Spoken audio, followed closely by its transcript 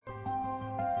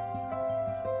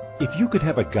If you could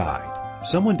have a guide,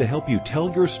 someone to help you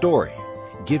tell your story,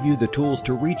 give you the tools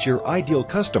to reach your ideal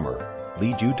customer,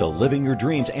 lead you to living your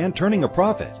dreams and turning a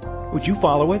profit, would you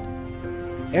follow it?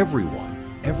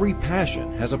 Everyone, every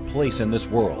passion has a place in this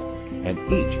world, and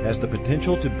each has the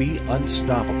potential to be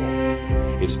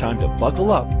unstoppable. It's time to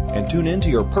buckle up and tune in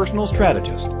to your personal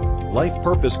strategist, life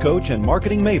purpose coach and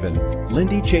marketing maven,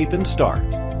 Lindy Chafin Stark.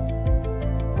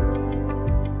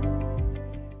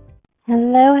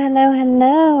 Hello,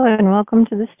 and welcome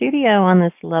to the studio on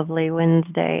this lovely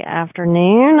Wednesday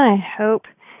afternoon. I hope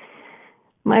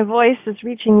my voice is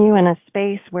reaching you in a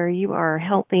space where you are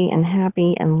healthy and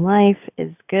happy and life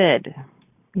is good.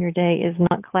 Your day is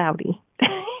not cloudy.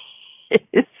 It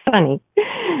is sunny.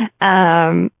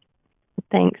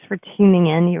 Thanks for tuning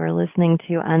in. You are listening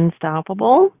to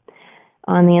Unstoppable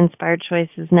on the Inspired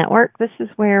Choices Network. This is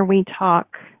where we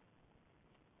talk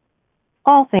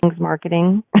all things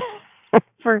marketing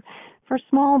for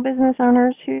small business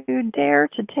owners who dare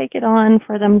to take it on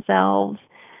for themselves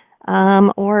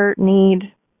or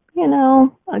need,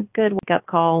 a good wake-up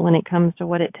call when it comes to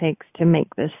what it takes to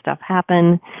make this stuff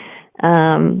happen.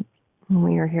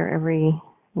 We are here every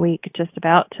week just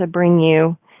about to bring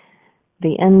you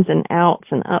the ins and outs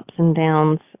and ups and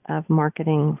downs of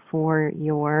marketing for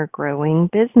your growing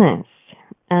business.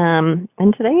 And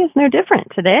today is no different.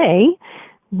 Today,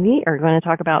 we are going to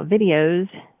talk about videos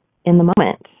in the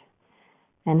moment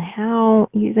and how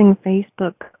using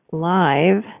Facebook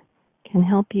Live can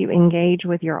help you engage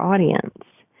with your audience.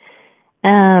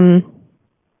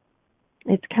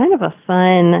 It's kind of a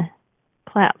fun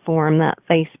platform, that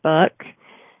Facebook.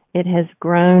 It has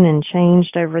grown and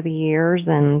changed over the years,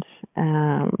 and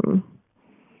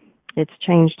it's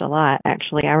changed a lot,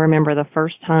 actually. I remember the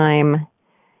first time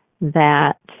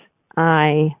that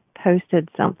I posted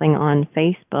something on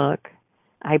Facebook,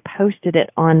 I posted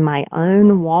it on my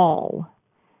own wall,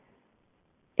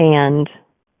 and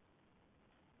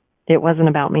it wasn't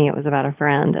about me, it was about a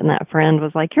friend, and that friend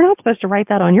was like, "You're not supposed to write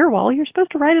that on your wall, you're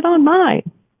supposed to write it on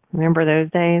mine." Remember those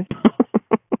days?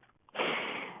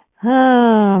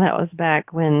 Oh, that was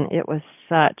back when it was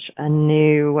such a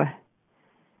new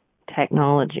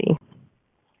technology.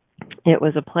 It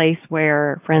was a place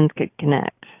where friends could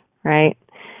connect, right?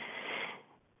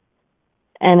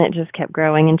 And it just kept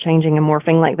growing and changing and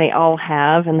morphing like they all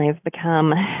have, and they've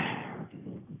become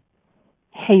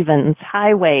havens,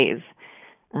 highways,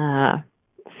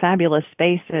 fabulous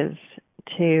spaces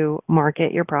to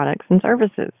market your products and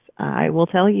services. I will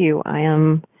tell you, I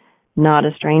am not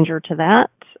a stranger to that.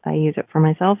 I use it for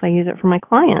myself. I use it for my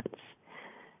clients.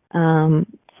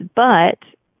 But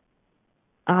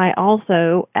I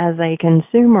also, as a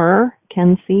consumer,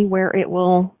 can see where it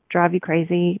will drive you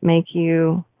crazy, make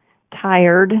you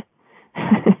tired,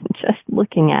 just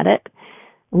looking at it,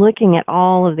 looking at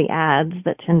all of the ads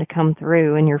that tend to come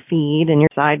through in your feed and your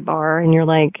sidebar, and you're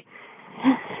like,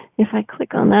 if I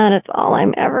click on that, it's all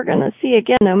I'm ever going to see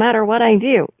again, no matter what I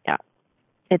do. Yeah,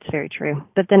 it's very true.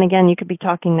 But then again, you could be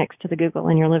talking next to the Google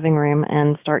in your living room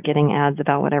and start getting ads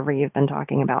about whatever you've been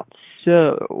talking about.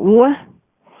 So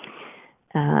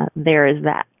there is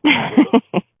that.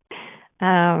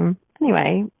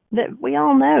 Anyway, that we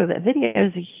all know that video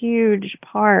is a huge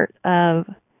part of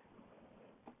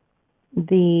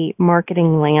the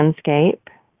marketing landscape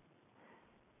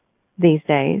these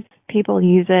days. People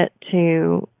use it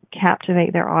to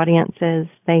captivate their audiences.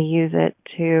 They use it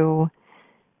to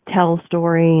tell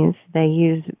stories. They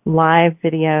use live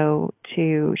video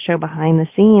to show behind the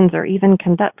scenes or even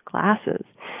conduct classes.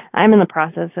 I'm in the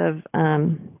process of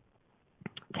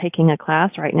taking a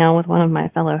class right now with one of my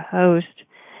fellow hosts,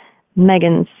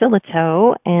 Megan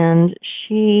Silito, and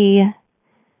she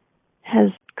has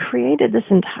created this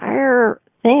entire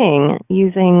thing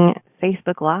using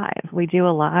Facebook Live. We do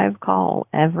a live call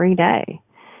every day,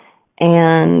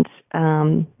 and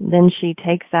then she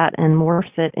takes that and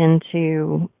morphs it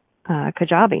into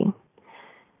Kajabi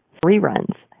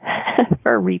reruns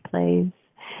for replays,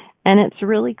 and it's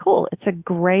really cool. It's a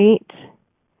great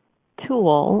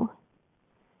tool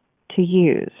to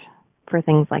use for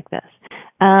things like this.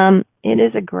 It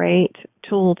is a great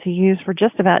tool to use for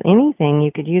just about anything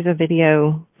you could use a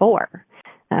video for.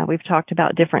 We've talked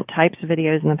about different types of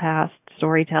videos in the past,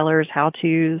 storytellers,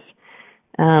 how-tos,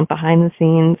 behind the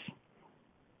scenes,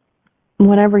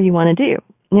 whatever you want to do.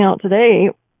 Now, today,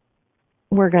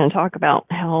 we're going to talk about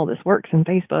how all this works in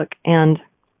Facebook and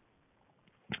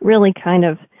really kind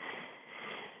of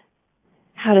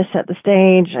how to set the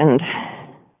stage and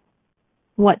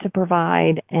what to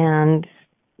provide and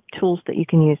tools that you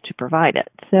can use to provide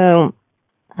it. So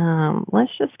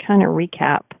let's just kind of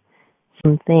recap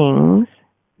some things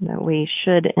that we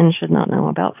should and should not know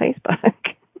about Facebook.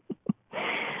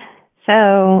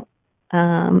 So,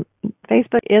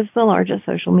 Facebook is the largest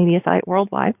social media site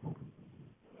worldwide,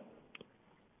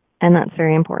 and that's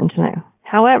very important to know.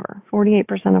 However,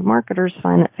 48% of marketers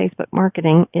find that Facebook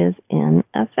marketing is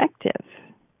ineffective.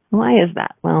 Why is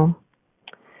that? Well,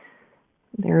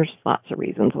 there's lots of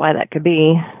reasons why that could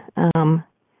be,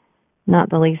 not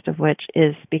the least of which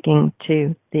is speaking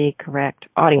to the correct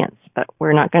audience. But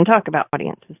we're not going to talk about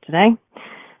audiences today.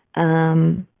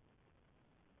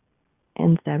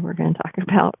 Instead, we're going to talk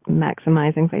about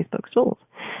maximizing Facebook's tools.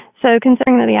 So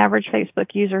considering that the average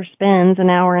Facebook user spends an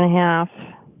hour and a half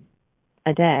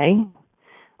a day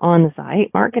on the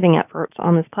site, marketing efforts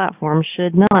on this platform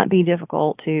should not be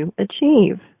difficult to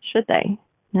achieve, should they?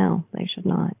 No, they should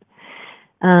not.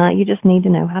 You just need to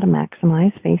know how to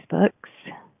maximize Facebook's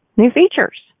new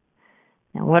features.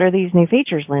 Now, what are these new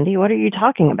features, Lindy? What are you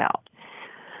talking about?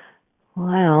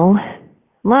 Well,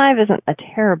 Live isn't a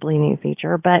terribly new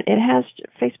feature, but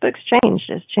Facebook's changed.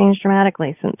 It's changed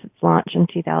dramatically since its launch in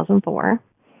 2004.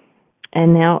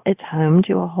 And now it's home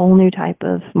to a whole new type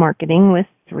of marketing with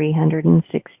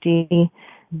 360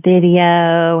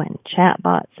 video and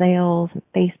chatbot sales and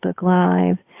Facebook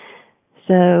Live.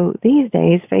 So these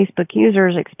days, Facebook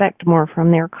users expect more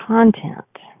from their content.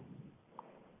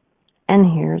 And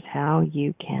here's how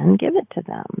you can give it to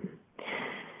them.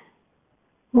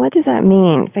 What does that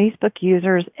mean? Facebook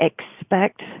users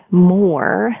expect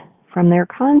more from their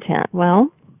content. Well,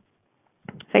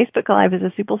 Facebook Live is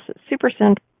a super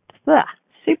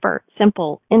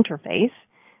simple interface.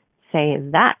 Say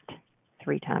that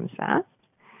 3 times fast.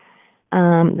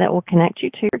 That will connect you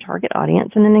to your target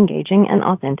audience in an engaging and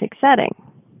authentic setting.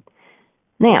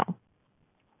 Now,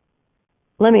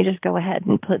 let me just go ahead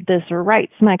and put this right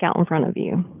smack out in front of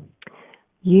you.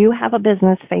 You have a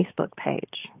business Facebook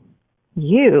page.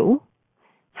 You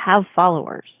have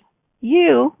followers.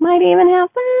 You might even have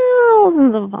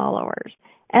thousands of followers.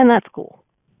 And that's cool.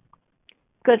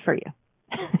 Good for you.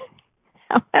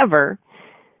 However,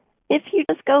 if you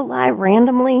just go live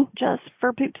randomly just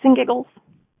for poops and giggles,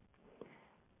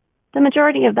 the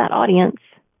majority of that audience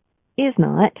is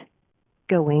not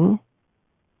going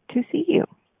to see you.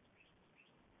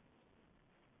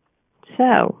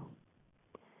 So,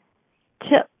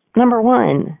 tip number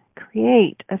 1,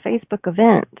 create a Facebook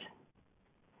event.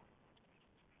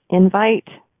 Invite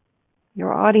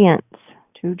your audience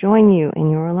to join you in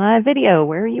your live video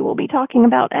where you will be talking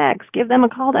about X. Give them a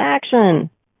call to action.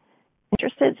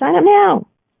 Interested? Sign up now.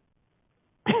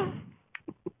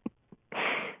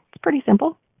 It's pretty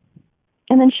simple.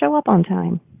 And then show up on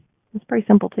time. It's pretty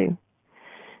simple too.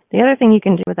 The other thing you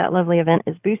can do with that lovely event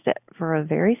is boost it for a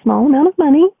very small amount of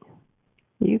money.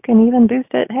 You can even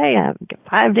boost it,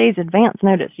 5 days advance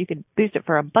notice. You could boost it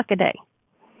for $1 a day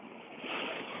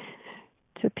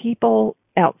to people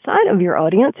outside of your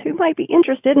audience who might be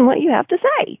interested in what you have to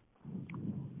say.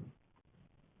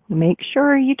 Make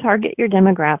sure you target your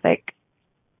demographic.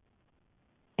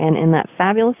 And in that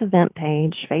fabulous event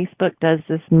page, Facebook does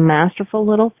this masterful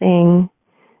little thing.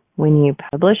 When you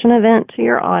publish an event to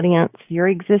your audience, your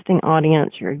existing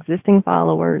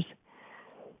followers,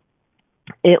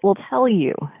 it will tell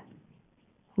you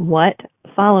what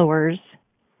followers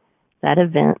that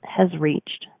event has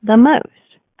reached the most.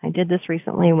 I did this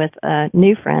recently with a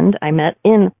new friend I met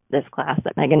in this class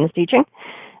that Megan is teaching,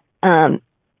 and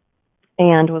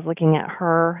was looking at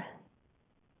her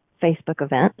Facebook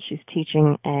event. She's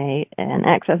teaching an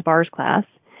Access Bars class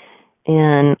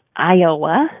in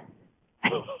Iowa,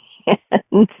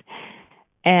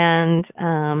 and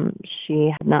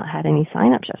she had not had any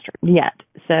sign-ups yet.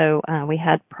 So we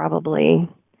had probably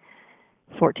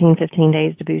 14, 15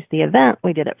 days to boost the event.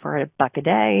 We did it for $1 a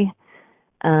day,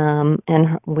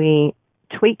 and we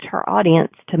tweaked her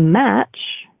audience to match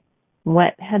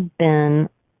what had been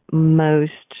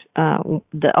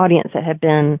the audience that had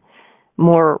been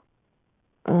more,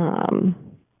 the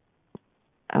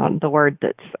word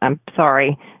I'm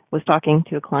sorry, was talking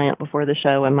to a client before the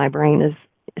show and my brain is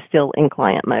still in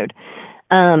client mode.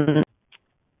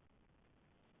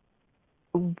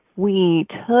 We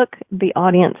took the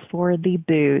audience for the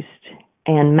boost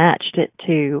and matched it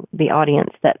to the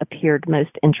audience that appeared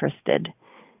most interested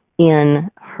in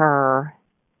her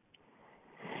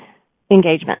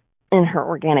engagement, in her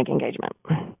organic engagement.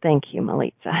 Thank you,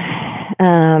 Melitza.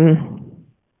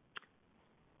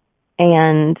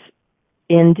 And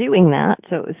in doing that,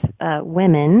 so it was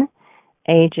women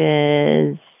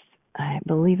ages, I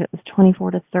believe it was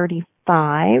 24 to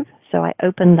 35. So I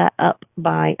opened that up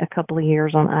by a couple of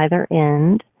years on either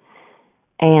end,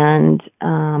 and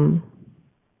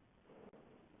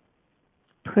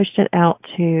pushed it out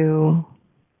to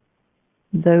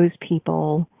those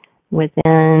people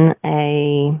within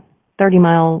a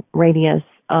 30-mile radius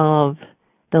of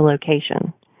the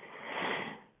location.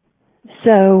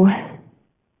 So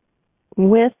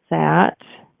with that,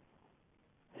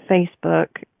 Facebook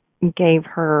gave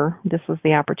her, this was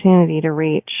the opportunity to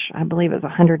reach, I believe it was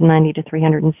 190 to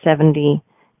 370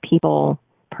 people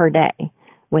per day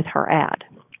with her ad.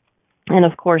 And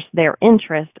of course, their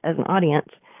interest as an audience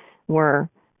were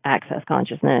access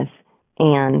consciousness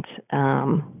and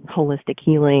holistic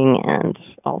healing and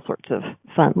all sorts of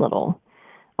fun little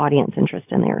audience interest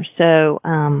in there. So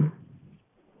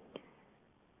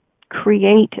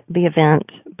create the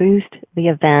event, boost the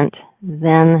event,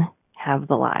 then have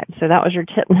the live. So that was your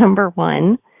tip number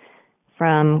 1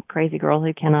 from Crazy Girl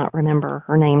who cannot remember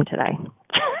her name today.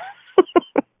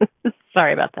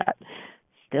 Sorry about that.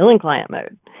 Still in client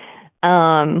mode.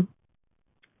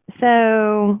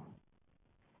 So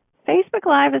Facebook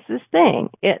Live is this thing.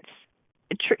 It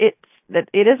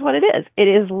is what it is. It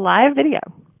is live video.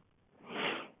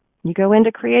 You go in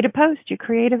to create a post, you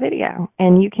create a video,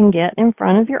 and you can get in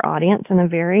front of your audience in a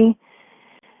very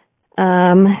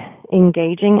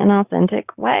engaging and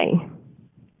authentic way.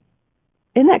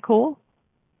 Isn't that cool?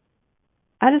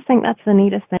 I just think that's the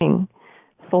neatest thing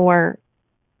for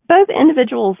both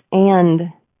individuals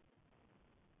and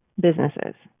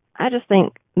businesses. I just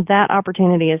think that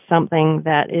opportunity is something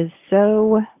that is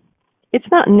so, it's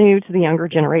not new to the younger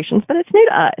generations, but it's new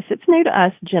to us. It's new to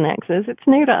us Gen X's. It's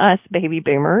new to us baby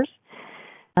boomers.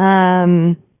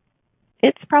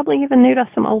 It's probably even new to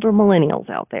some older millennials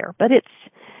out there. But it's,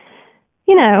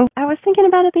 I was thinking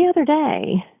about it the other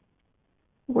day.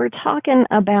 We're talking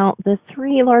about the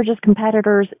 3 largest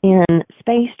competitors in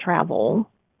space travel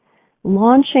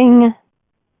launching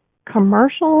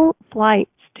commercial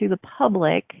flights to the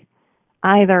public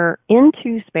either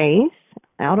into space,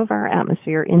 out of our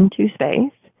atmosphere, into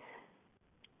space,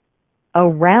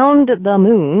 around the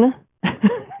moon.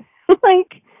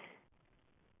 Like,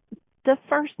 the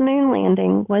first moon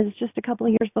landing was just a couple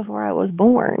of years before I was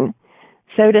born.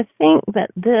 So to think that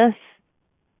this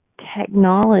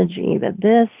technology, that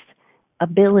this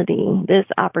ability, this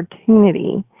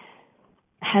opportunity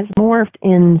has morphed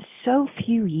in so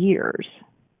few years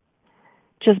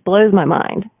just blows my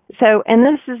mind. So, and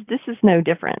this is no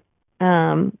different.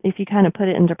 If you kind of put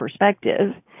it into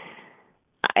perspective,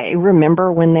 I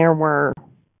remember when there were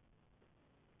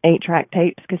 8-track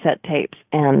tapes, cassette tapes,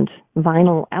 and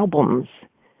vinyl albums.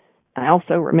 I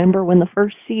also remember when the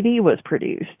first CD was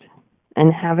produced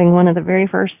and having one of the very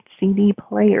first CD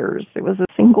players. It was a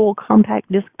single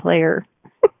compact disc player.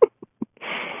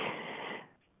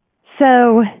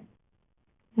 So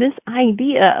this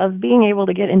idea of being able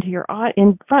to get into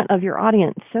in front of your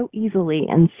audience so easily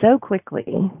and so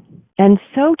quickly and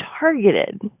so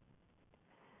targeted,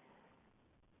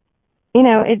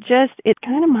 it's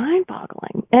kind of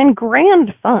mind-boggling and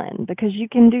grand fun because you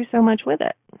can do so much with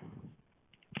it.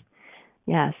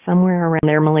 Yeah, somewhere around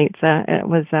there, Melitza. It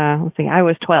was, I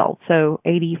was 12, so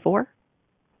 84.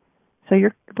 So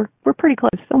we're pretty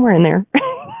close, somewhere in there.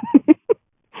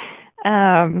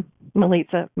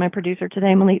 Melitza, my producer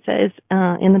today, Melitza, is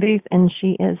in the booth, and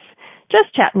she is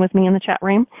just chatting with me in the chat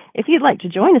room. If you'd like to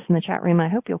join us in the chat room, I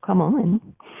hope you'll come on.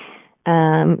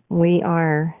 We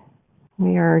are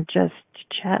just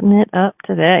chatting it up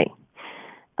today.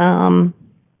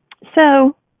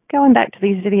 So going back to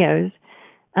these videos,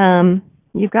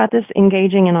 you've got this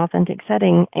engaging and authentic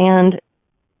setting, and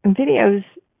videos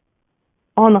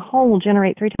on the whole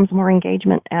generate 3 times more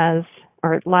engagement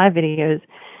or live videos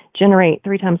generate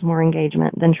 3 times more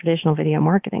engagement than traditional video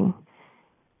marketing.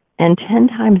 And 10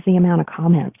 times the amount of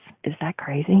comments. Is that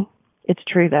crazy? It's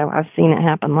true, though. I've seen it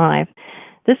happen live.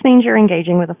 This means you're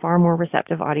engaging with a far more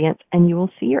receptive audience, and you will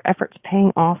see your efforts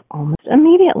paying off almost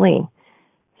immediately.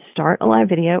 Start a live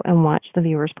video and watch the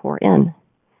viewers pour in.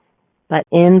 But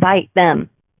invite them.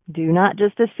 Do not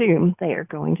just assume they are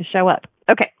going to show up.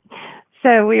 Okay,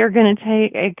 so we are going to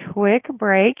take a quick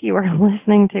break. You are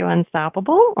listening to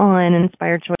Unstoppable on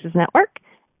Inspired Choices Network,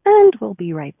 and we'll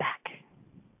be right back.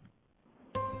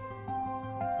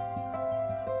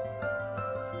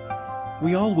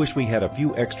 We all wish we had a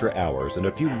few extra hours and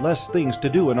a few less things to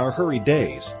do in our hurried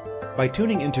days. By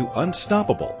tuning into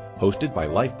Unstoppable, hosted by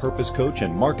life purpose coach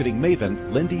and marketing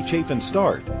maven Lindy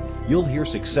Chafin-Start, you'll hear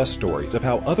success stories of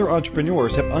how other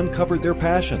entrepreneurs have uncovered their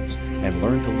passions and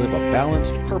learned to live a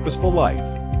balanced, purposeful life.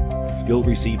 You'll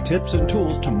receive tips and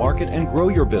tools to market and grow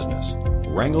your business,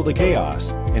 wrangle the chaos,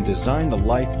 and design the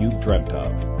life you've dreamt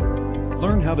of.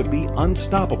 Learn how to be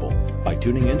unstoppable by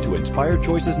tuning in to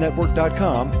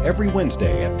InspiredChoicesNetwork.com every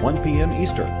Wednesday at 1 p.m.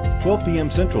 Eastern, 12 p.m.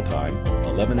 Central Time,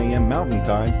 11 a.m. Mountain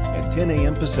Time, and 10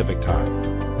 a.m. Pacific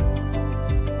Time.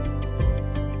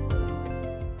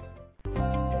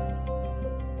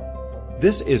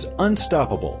 This is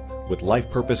Unstoppable with life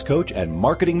purpose coach and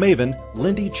marketing maven,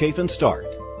 Lindy Chafin-Start.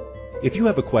 If you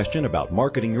have a question about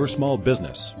marketing your small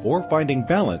business or finding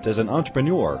balance as an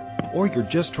entrepreneur, or you're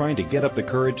just trying to get up the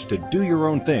courage to do your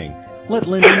own thing, let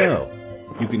Lindy know.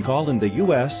 You can call in the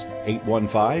U.S.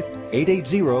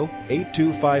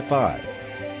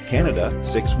 815-880-8255, Canada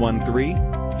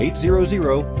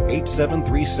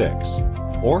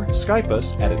 613-800-8736, or Skype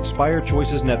us at Inspired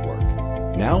Choices Network.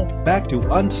 Now, back to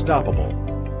Unstoppable.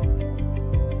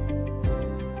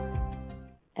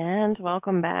 And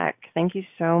welcome back. Thank you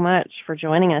so much for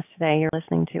joining us today. You're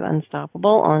listening to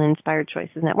Unstoppable on Inspired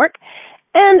Choices Network,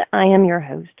 and I am your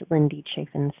host, Lindy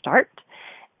Chafin-Start.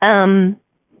 A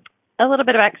little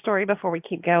bit of backstory before we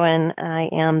keep going. I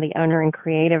am the owner and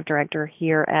creative director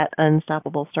here at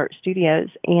Unstoppable Start Studios,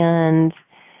 and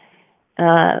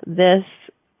I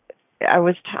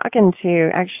was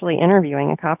actually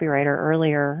interviewing a copywriter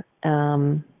earlier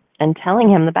and telling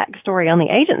him the backstory on the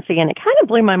agency, and it kind of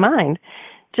blew my mind,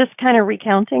 just kind of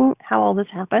recounting how all this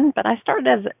happened. But I started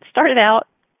out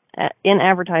in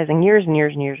advertising years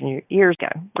ago,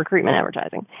 recruitment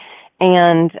advertising,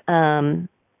 and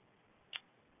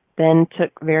then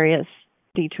took various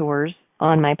detours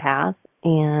on my path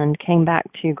and came back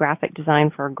to graphic design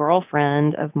for a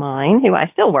girlfriend of mine who I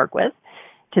still work with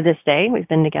to this day. We've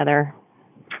been together,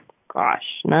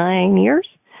 9 years.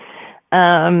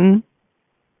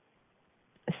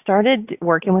 Started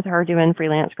working with her doing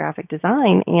freelance graphic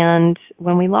design, and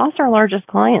when we lost our largest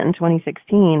client in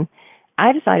 2016,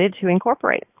 I decided to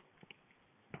incorporate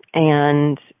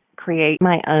and create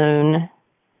my own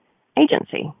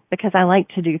agency because I like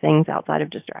to do things outside of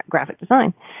just graphic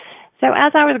design. So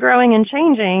as I was growing and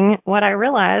changing, what I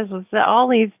realized was that all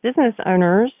these business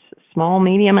owners, small,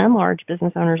 medium, and large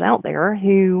business owners out there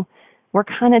who were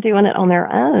kind of doing it on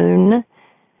their own,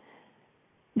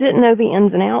 didn't know the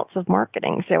ins and outs of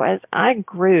marketing. So as I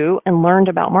grew and learned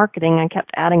about marketing, I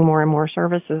kept adding more and more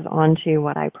services onto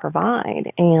what I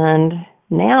provide. And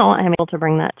now I'm able to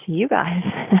bring that to you guys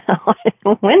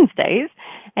on Wednesdays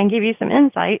and give you some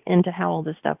insight into how all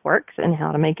this stuff works and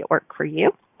how to make it work for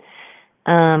you.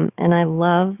 And I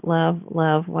love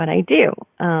what I do.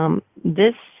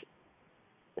 This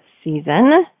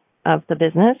season of the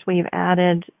business, we've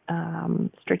added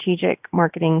strategic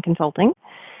marketing consulting.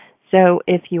 So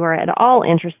if you are at all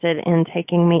interested in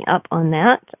taking me up on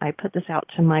that, I put this out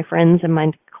to my friends in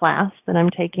my class that I'm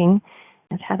taking.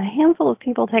 I've had a handful of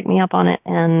people take me up on it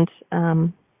and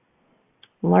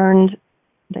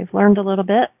they've learned a little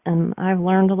bit, and I've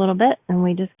learned a little bit, and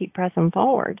we just keep pressing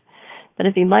forward. But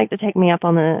if you'd like to take me up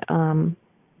on the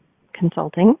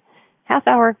consulting,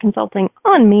 half-hour consulting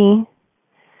on me,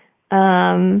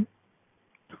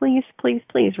 please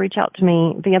reach out to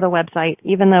me via the website.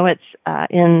 Even though it's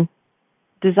in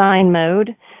design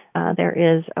mode, there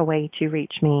is a way to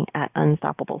reach me at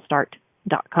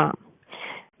unstoppablestart.com.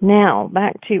 Now,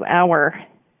 back to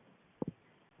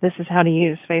this is how to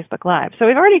use Facebook Live. So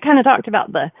we've already kind of talked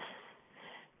about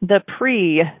the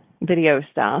pre-video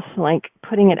stuff, like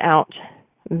putting it out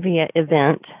via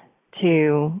event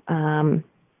to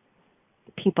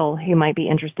people who might be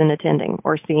interested in attending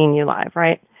or seeing you live,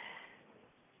 right?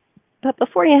 But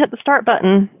before you hit the start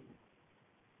button,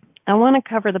 I want to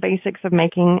cover the basics of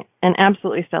making an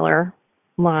absolutely stellar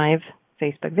live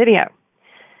Facebook video.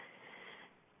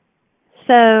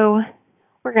 So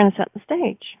we're going to set the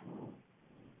stage.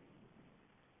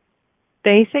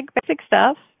 Basic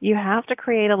stuff. You have to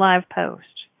create a live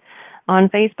post. On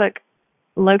Facebook,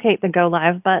 locate the Go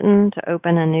Live button to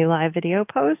open a new live video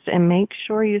post and make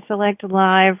sure you select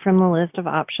live from the list of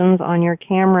options on your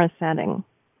camera setting.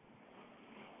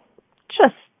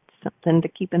 Just something to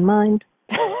keep in mind.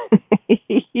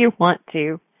 You want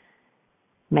to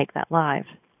make that live.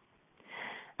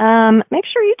 Make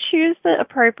sure you choose the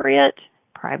appropriate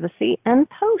privacy and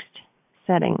post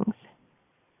settings.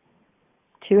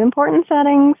 2 important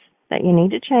settings that you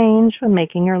need to change when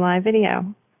making your live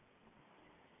video.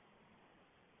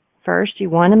 First, you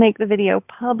want to make the video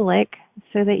public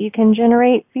so that you can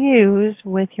generate views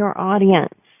with your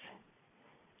audience.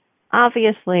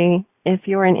 Obviously, if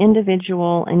you're an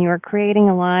individual and you're creating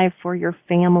a live for your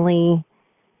family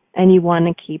and you want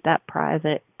to keep that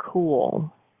private,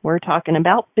 cool. We're talking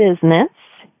about business.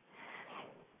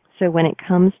 So when it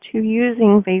comes to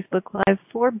using Facebook Live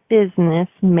for business,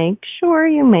 make sure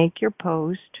you make your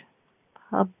post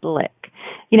public.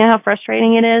 You know how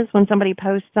frustrating it is when somebody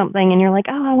posts something and you're like,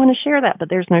 oh, I want to share that, but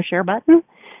there's no share button?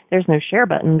 There's no share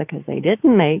button because they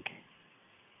didn't make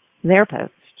their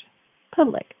post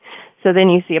public. So then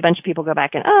you see a bunch of people go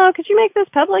back and, oh, could you make this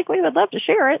public? We would love to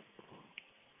share it.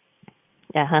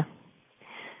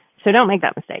 So don't make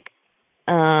that mistake.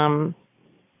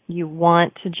 you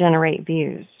want to generate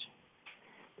views.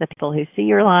 The people who see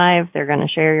your live, they're going to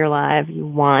share your live. You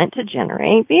want to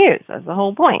generate views. That's the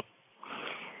whole point.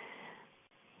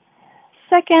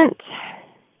 Second,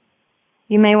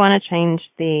 you may want to change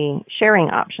the sharing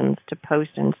options to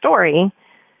post and story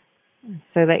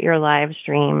so that your live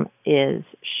stream is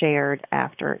shared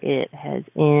after it has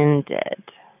ended.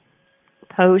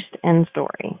 Post and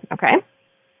story, okay?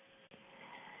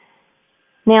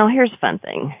 Now, here's a fun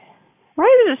thing.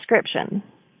 Write a description.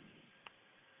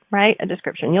 Write a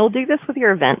description. You'll do this with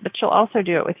your event, but you'll also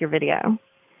do it with your video.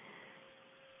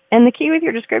 And the key with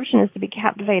your description is to be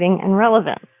captivating and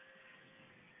relevant.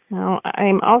 Now,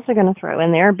 I'm also going to throw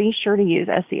in there, be sure to use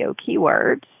SEO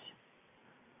keywords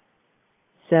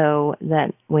so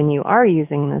that when you are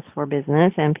using this for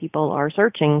business and people are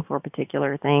searching for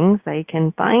particular things, they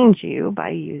can find you by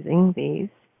using these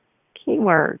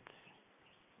keywords.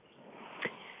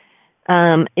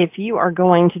 If you are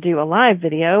going to do a live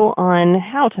video on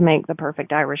how to make the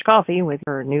perfect Irish coffee with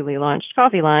your newly launched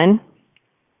coffee line,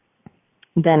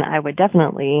 then I would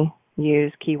definitely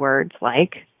use keywords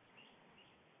like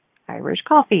Irish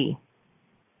coffee,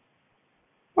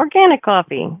 organic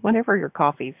coffee, whatever your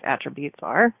coffee's attributes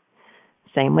are.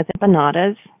 Same with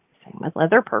empanadas, same with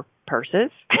leather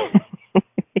purses.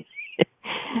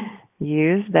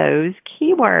 Use those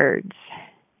keywords.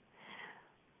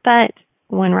 But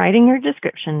when writing your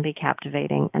description, be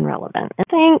captivating and relevant. And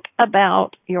think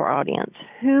about your audience.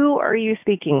 Who are you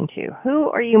speaking to? Who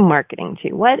are you marketing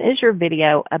to? What is your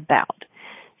video about?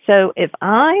 So if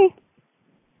I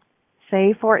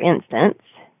say, for instance,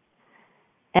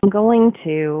 I'm going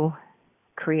to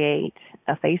create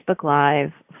a Facebook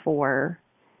Live for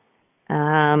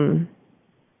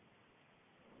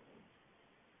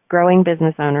growing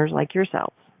business owners like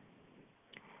yourselves.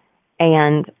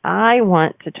 And I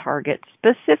want to target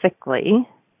specifically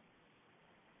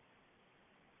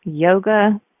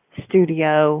yoga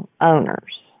studio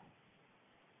owners.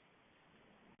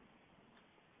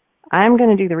 I'm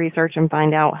going to do the research and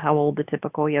find out how old the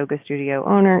typical yoga studio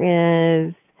owner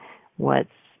is, what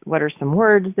are some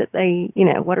words that they,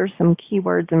 what are some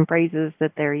keywords and phrases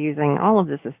that they're using. All of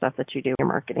this is stuff that you do in your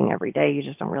marketing every day. You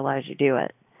just don't realize you do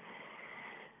it.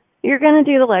 You're going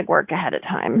to do the legwork ahead of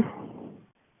time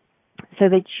so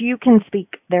that you can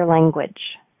speak their language.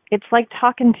 It's like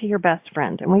talking to your best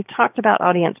friend. And we've talked about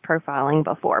audience profiling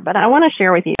before, but I want to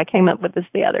share with you, I came up with this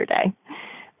the other day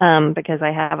because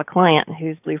I have a client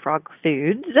who's Blue Frog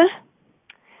Foods,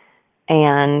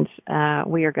 and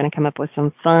we are going to come up with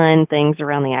some fun things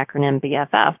around the acronym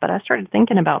BFF. But I started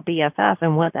thinking about BFF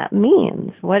and what that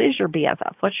means. What is your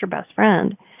BFF? What's your best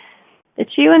friend?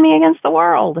 It's you and me against the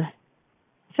world.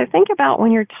 So think about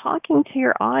when you're talking to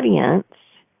your audience,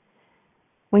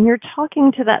 when you're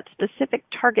talking to that specific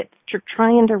target that you're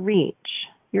trying to reach,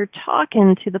 you're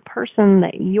talking to the person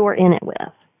that you're in it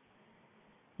with.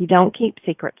 You don't keep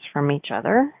secrets from each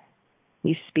other.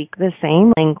 You speak the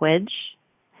same language.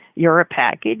 You're a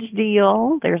package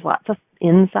deal. There's lots of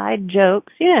inside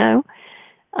jokes, you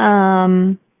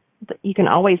can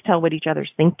always tell what each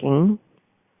other's thinking.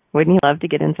 Wouldn't you love to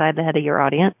get inside the head of your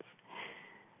audience?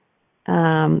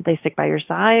 They stick by your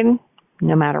side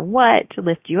no matter what to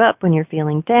lift you up when you're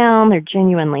feeling down. They're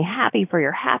genuinely happy for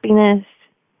your happiness.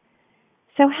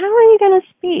 So how are you going to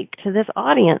speak to this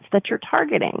audience that you're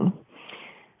targeting?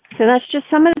 So that's just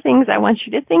some of the things I want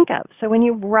you to think of. So when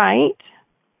you write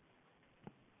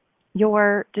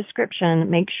your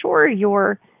description, make sure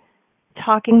you're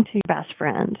talking to your best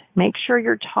friend. Make sure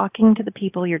you're talking to the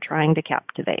people you're trying to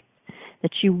captivate,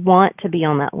 that you want to be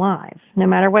on that live, no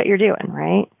matter what you're doing,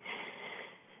 right?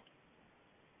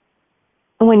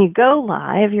 When you go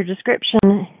live, your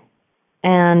description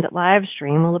and live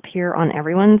stream will appear on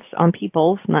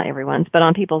people's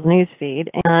news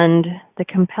feed, and the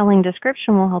compelling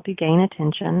description will help you gain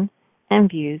attention and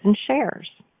views and shares.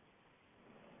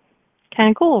 Kind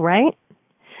of cool, right?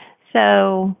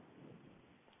 So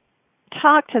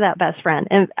talk to that best friend.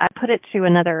 And I put it to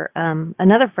another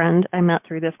friend I met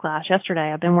through this class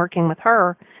yesterday. I've been working with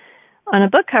her on a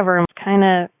book cover and kind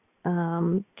of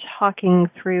talking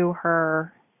through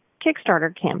her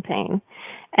Kickstarter campaign,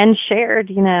 and shared,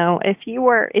 if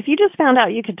you just found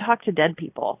out you could talk to dead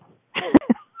people,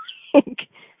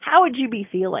 how would you be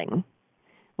feeling?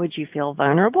 Would you feel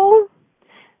vulnerable?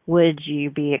 Would you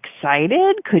be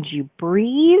excited? Could you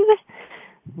breathe?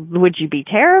 Would you be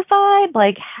terrified?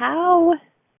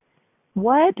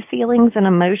 What feelings and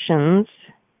emotions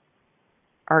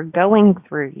are going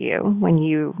through you when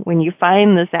you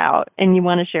find this out and you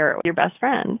want to share it with your best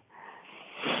friend?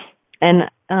 And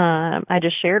I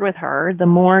just shared with her, the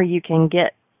more you can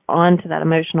get onto that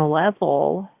emotional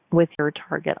level with your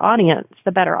target audience,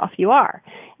 the better off you are.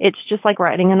 It's just like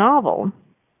writing a novel.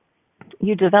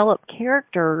 You develop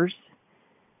characters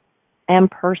and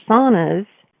personas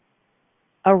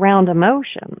around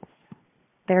emotions.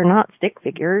 They're not stick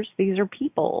figures. These are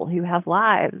people who have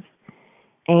lives.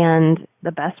 And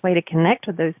the best way to connect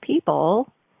with those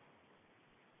people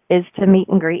is to meet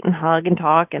and greet and hug and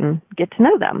talk and get to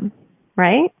know them,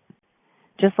 right?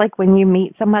 Just like when you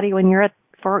meet somebody when you're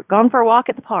gone for a walk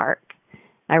at the park.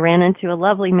 I ran into a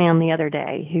lovely man the other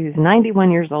day who's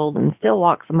 91 years old and still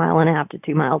walks 1.5 miles to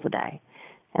 2 miles a day.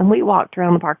 And we walked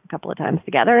around the park a couple of times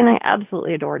together, and I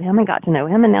absolutely adored him and got to know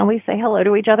him, and now we say hello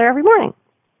to each other every morning.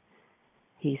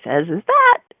 He says, is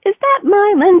that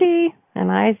my Lindy? And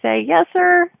I say, yes,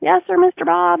 sir, Mr.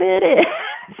 Bob, it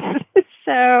is.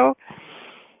 So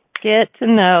get to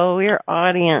know your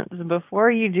audience before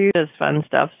you do this fun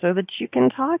stuff so that you can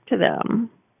talk to them.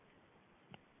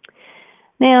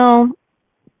 Now,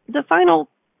 the final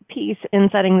piece in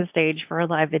setting the stage for a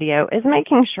live video is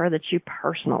making sure that you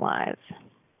personalize.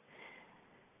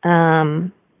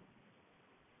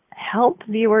 Help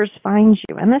viewers find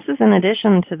you. And this is in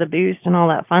addition to the boost and all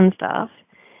that fun stuff,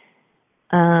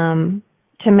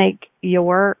 to make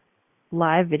your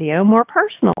live video more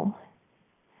personal.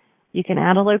 You can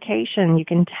add a location. You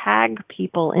can tag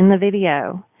people in the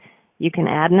video. You can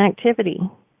add an activity.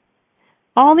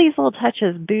 All these little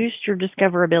touches boost your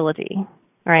discoverability,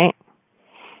 right?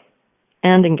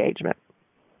 And engagement.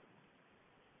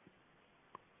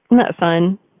 Isn't that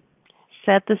fun?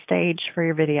 Set the stage for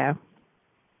your video.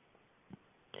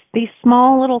 These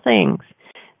small little things.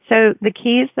 So the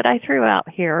keys that I threw out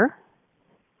here,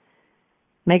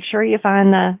 make sure you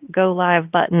find the Go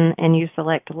Live button and you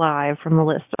select Live from the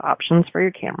list of options for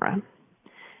your camera.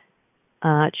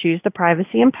 Choose the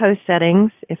privacy and post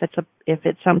settings. If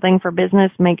it's something for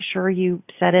business, make sure you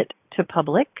set it to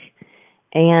public.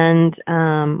 And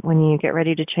when you get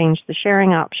ready to change the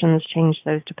sharing options, change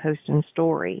those to post and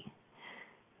story.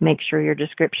 Make sure your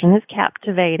description is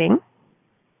captivating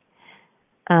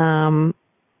and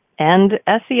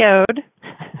SEO'd.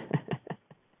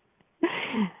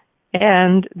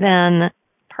 And then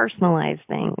personalize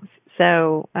things.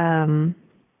 So on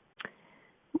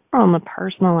the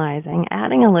personalizing,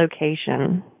 adding a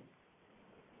location.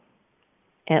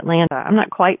 Atlanta. I'm not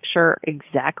quite sure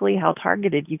exactly how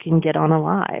targeted you can get on a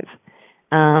live.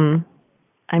 I'm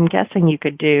guessing you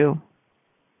could do,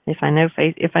 if I know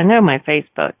my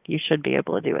Facebook, you should be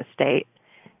able to do a state,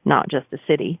 not just a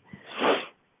city,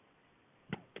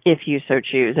 if you so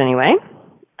choose anyway.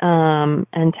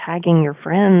 And tagging your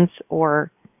friends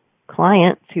or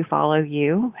clients who follow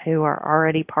you, who are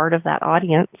already part of that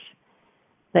audience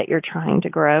that you're trying to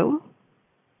grow.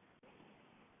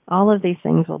 All of these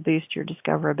things will boost your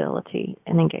discoverability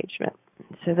and engagement.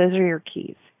 So those are your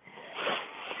keys.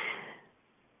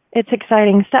 It's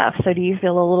exciting stuff. So do you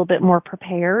feel a little bit more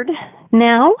prepared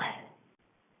now?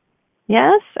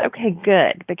 Yes? Okay,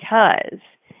 good. Because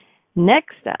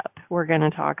next up, we're going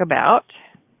to talk about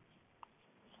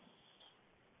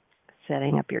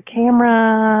setting up your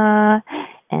camera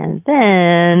and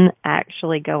then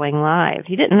actually going live.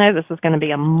 You didn't know this was going to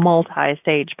be a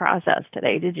multi-stage process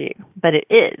today, did you? But it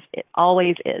is. It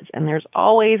always is. And there's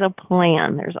always a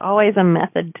plan. There's always a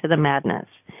method to the madness.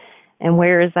 And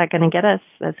where is that going to get us?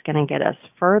 That's going to get us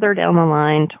further down the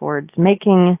line towards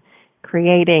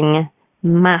creating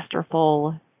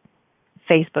masterful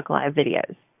Facebook Live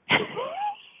videos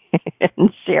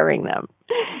and sharing them.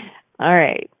 All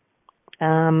right.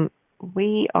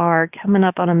 We are coming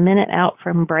up on a minute out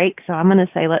from break, so I'm going to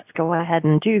say let's go ahead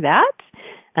and do that.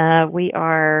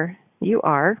 You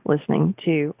are listening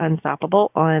to Unstoppable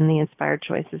on the Inspired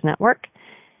Choices Network,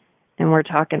 and we're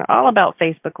talking all about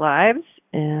Facebook Lives,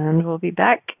 and we'll be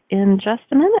back in just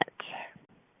a minute.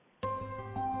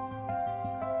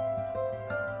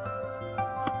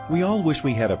 We all wish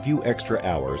we had a few extra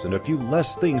hours and a few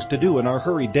less things to do in our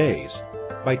hurried days.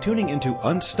 By tuning into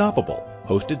Unstoppable,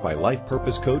 hosted by life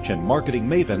purpose coach and marketing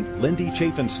maven Lindy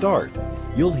Chafin-Start,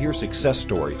 you'll hear success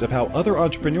stories of how other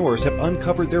entrepreneurs have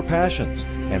uncovered their passions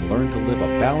and learned to live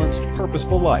a balanced,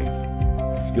 purposeful life.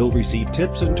 You'll receive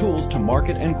tips and tools to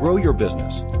market and grow your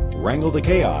business, wrangle the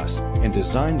chaos, and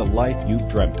design the life you've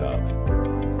dreamt of.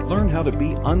 Learn how to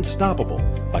be unstoppable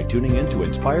by tuning in to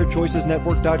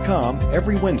InspiredChoicesNetwork.com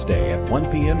every Wednesday at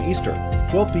 1 p.m. Eastern,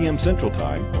 12 p.m. Central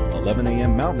Time, 11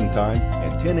 a.m. Mountain Time,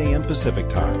 and 10 a.m. Pacific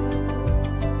Time.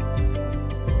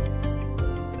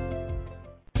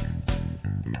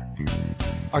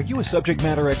 Are you a subject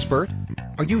matter expert?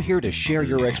 Are you here to share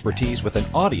your expertise with an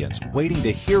audience waiting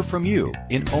to hear from you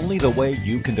in only the way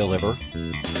you can deliver?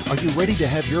 Are you ready to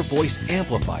have your voice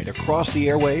amplified across the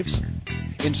airwaves?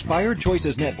 Inspired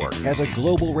Choices Network has a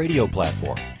global radio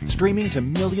platform streaming to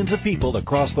millions of people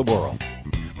across the world.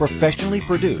 Professionally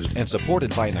produced and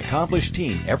supported by an accomplished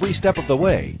team every step of the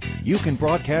way, you can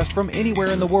broadcast from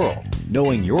anywhere in the world,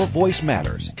 knowing your voice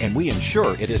matters, and we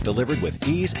ensure it is delivered with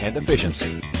ease and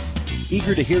efficiency.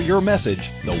 Eager to hear your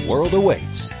message, the world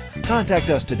awaits. Contact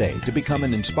us today to become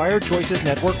an Inspired Choices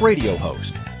Network radio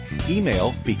host.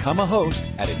 Email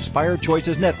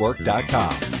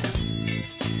becomeahost@inspiredchoicesnetwork.com.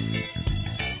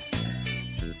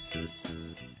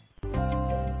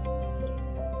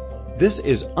 This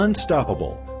is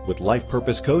Unstoppable with life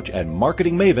purpose coach and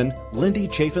marketing maven, Lindy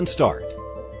Chafin-Start.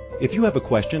 If you have a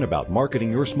question about marketing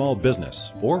your small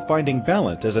business or finding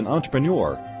balance as an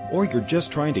entrepreneur, or you're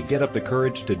just trying to get up the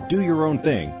courage to do your own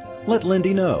thing, let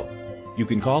Lindy know. You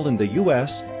can call in the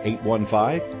U.S.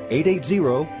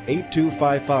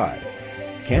 815-880-8255,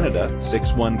 Canada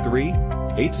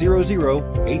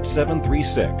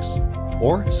 613-800-8736,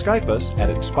 or Skype us at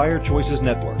Inspired Choices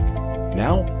Network.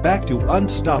 Now, back to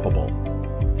Unstoppable.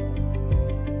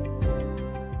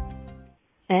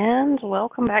 And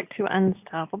welcome back to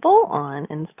Unstoppable on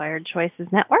Inspired Choices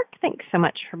Network. Thanks so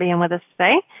much for being with us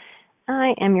today.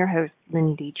 I am your host,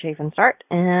 Lindy Chafin-Start,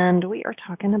 and we are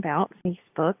talking about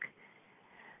Facebook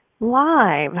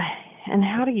Live and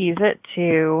how to use it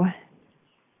to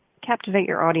captivate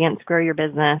your audience, grow your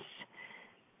business,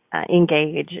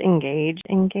 engage.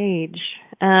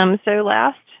 So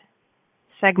last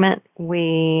segment,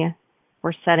 we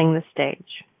were setting the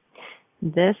stage.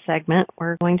 This segment,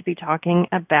 we're going to be talking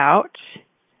about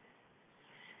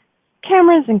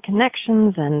cameras and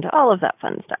connections and all of that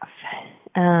fun stuff.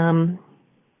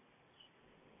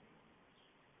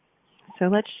 So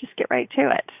let's just get right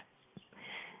to it.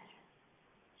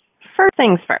 First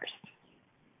things first.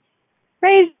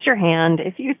 Raise your hand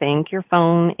if you think your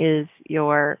phone is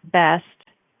your best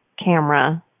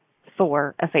camera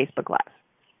for a Facebook Live.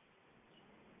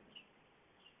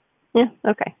 Yeah,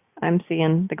 okay. I'm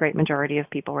seeing the great majority of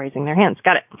people raising their hands.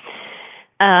 Got it.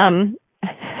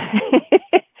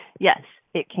 Yes,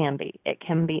 it can be. It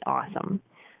can be awesome.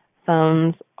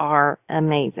 Phones are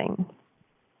amazing.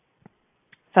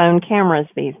 Phone cameras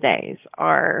these days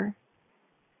are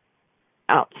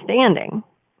outstanding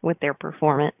with their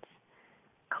performance,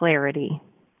 clarity,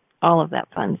 all of that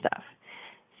fun stuff.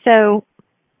 So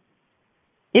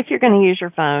if you're going to use your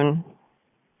phone,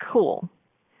 cool.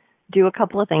 Do a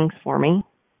couple of things for me,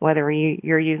 whether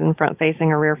you're using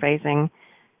front-facing or rear-facing.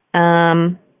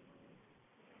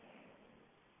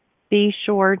 Be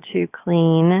sure to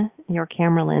clean your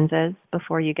camera lenses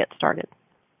before you get started.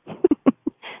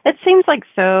 It seems like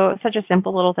such a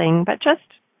simple little thing, but just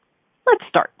let's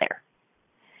start there.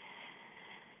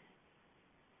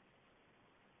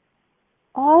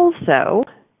 Also,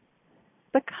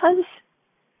 because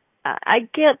I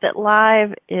get that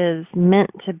live is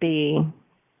meant to be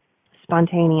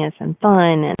spontaneous and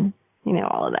fun and,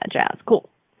 all of that jazz. Cool.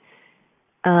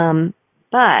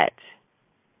 But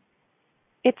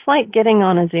it's like getting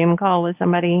on a Zoom call with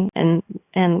somebody, and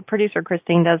producer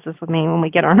Christine does this with me when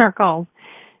we get on our calls.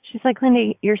 She's like,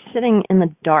 Lindy, you're sitting in the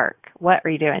dark. What are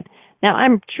you doing? Now,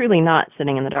 I'm truly not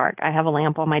sitting in the dark. I have a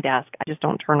lamp on my desk. I just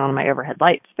don't turn on my overhead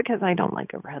lights because I don't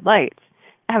like overhead lights.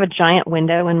 I have a giant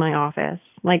window in my office.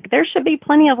 Like, there should be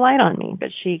plenty of light on me,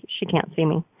 but she can't see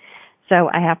me. So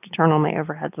I have to turn on my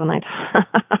overheads when I talk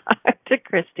to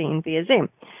Christine via Zoom.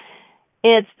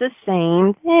 It's the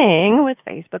same thing with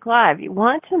Facebook Live. You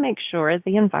want to make sure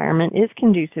the environment is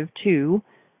conducive to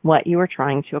what you are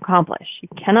trying to accomplish. You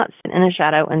cannot sit in a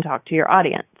shadow and talk to your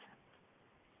audience.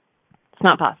 It's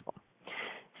not possible.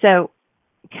 So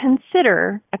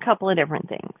consider a couple of different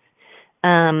things.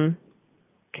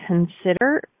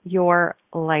 Consider your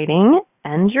lighting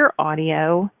and your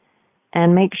audio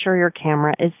and make sure your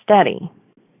camera is steady.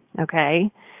 Okay?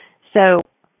 So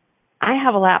I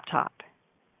have a laptop.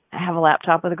 I have a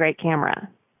laptop with a great camera.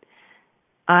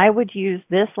 I would use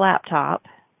this laptop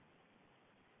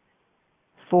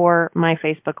for my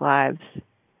Facebook Lives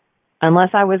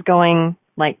unless I was going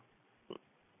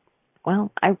I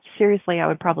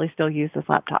would probably still use this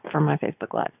laptop for my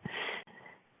Facebook Live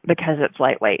because it's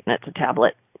lightweight and it's a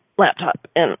tablet laptop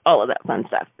and all of that fun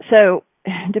stuff. So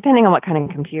depending on what kind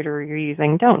of computer you're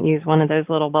using, don't use one of those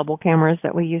little bubble cameras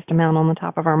that we used to mount on the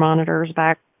top of our monitors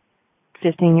back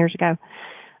 15 years ago.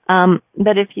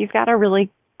 But if you've got a really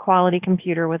quality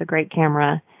computer with a great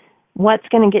camera, what's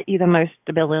going to get you the most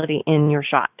stability in your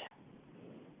shot?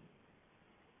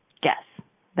 Guess.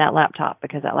 That laptop,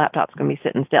 because that laptop's going to be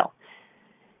sitting still.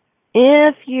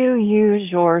 If you use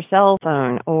your cell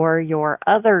phone or your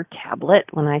other tablet,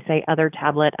 when I say other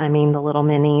tablet, I mean the little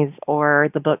minis or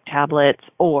the book tablets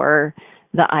or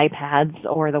the iPads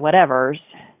or the whatevers,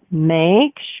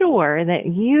 make sure that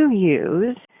you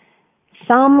use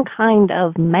some kind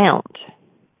of mount.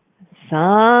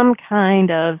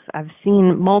 I've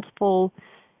seen multiple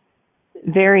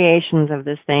variations of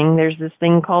this thing. There's this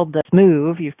thing called the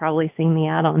Move. You've probably seen the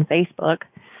ad on Facebook.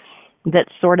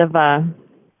 That's sort of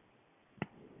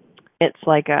it's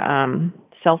like a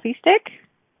selfie stick.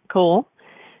 Cool.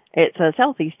 It's a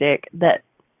selfie stick that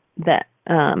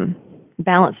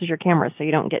balances your camera so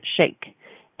you don't get shake.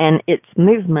 And its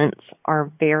movements are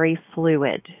very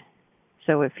fluid.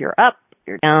 So if you're up,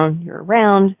 you're down, you're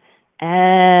around,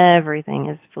 everything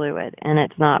is fluid, and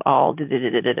it's not all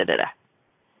da-da-da-da-da-da-da.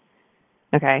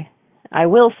 Okay? I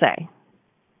will say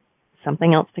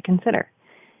something else to consider.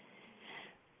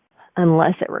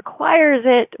 Unless it requires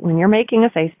it, when you're making a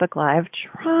Facebook Live,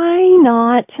 try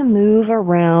not to move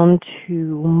around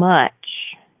too much.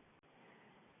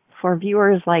 For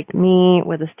viewers like me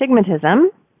with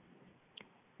astigmatism,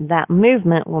 that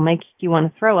movement will make you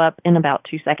want to throw up in about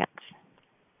 2 seconds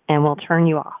and will turn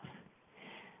you off.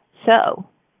 So,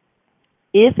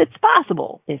 if it's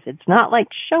possible, if it's not like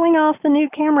showing off the new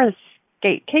camera,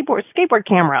 skateboard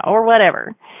camera or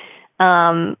whatever,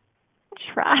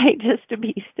 try just to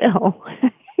be still.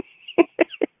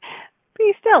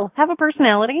 Be still. Have a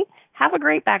personality. Have a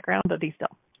great background, but be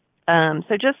still.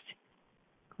 So just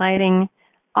lighting.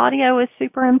 Audio is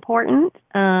super important.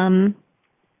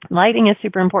 Lighting is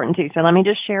super important too. So let me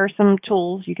just share some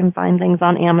tools. You can find things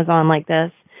on Amazon like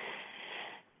this.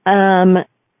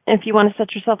 If you want to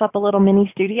set yourself up a little mini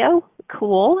studio,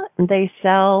 cool. They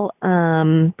sell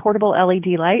portable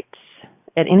LED lights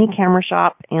at any camera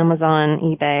shop, Amazon,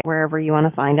 eBay, wherever you want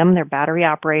to find them. They're battery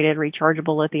operated,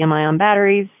 rechargeable lithium-ion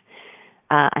batteries.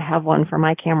 I have one for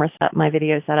my camera setup, my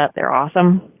video setup. They're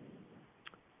awesome.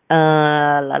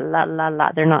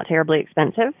 They're not terribly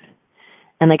expensive,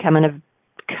 and they come in a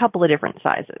couple of different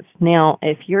sizes. Now,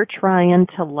 if you're trying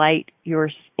to light your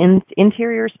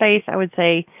interior space, I would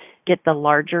say get the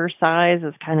larger size.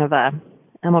 It's kind of I'm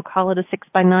going to call it a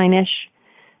 6x9-ish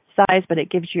size, but it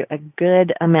gives you a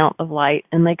good amount of light,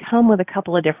 and they come with a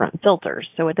couple of different filters.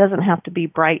 So it doesn't have to be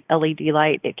bright LED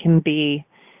light. It can be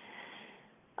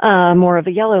more of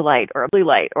a yellow light or a blue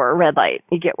light or a red light.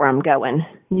 You get where I'm going.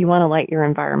 You want to light your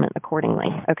environment accordingly,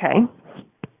 okay?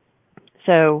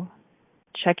 So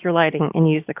check your lighting and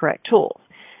use the correct tools.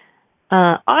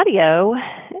 Audio,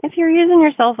 if you're using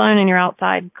your cell phone and you're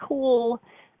outside, cool.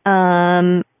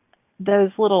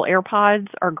 Those little AirPods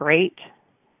are great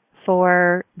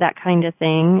for that kind of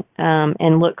thing,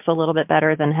 and looks a little bit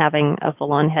better than having a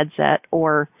full-on headset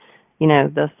or,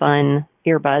 the fun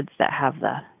earbuds that have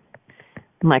the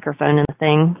microphone and the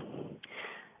thing.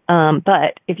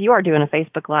 But if you are doing a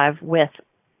Facebook Live with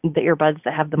the earbuds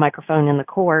that have the microphone and the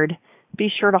cord, be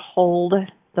sure to hold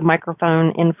the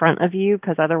microphone in front of you,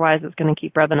 because otherwise it's going to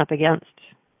keep rubbing up against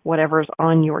whatever's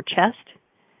on your chest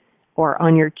or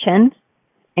on your chin,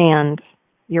 and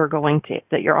your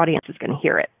audience is going to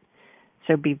hear it.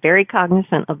 So be very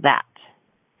cognizant of that.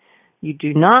 You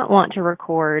do not want to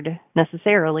record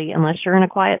necessarily, unless you're in a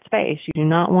quiet space, you do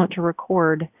not want to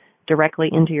record directly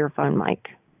into your phone mic.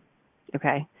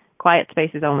 Okay? Quiet space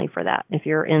is only for that. If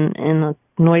you're in a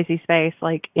noisy space,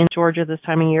 like in Georgia this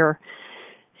time of year,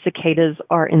 cicadas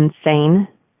are insane.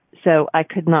 So I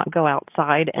could not go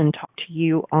outside and talk to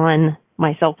you on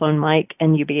my cell phone mic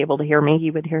and you be able to hear me.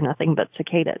 You would hear nothing but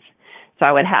cicadas. So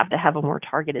I would have to have a more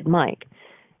targeted mic.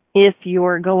 If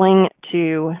you're going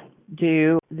to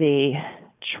do the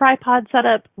tripod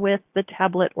setup with the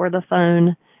tablet or the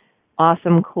phone,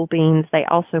 awesome, cool beans. They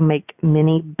also make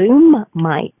mini boom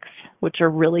mics, which are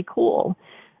really cool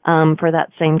for that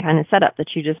same kind of setup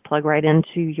that you just plug right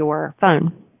into your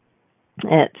phone.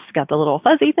 It's got the little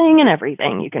fuzzy thing and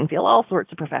everything. You can feel all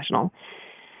sorts of professional.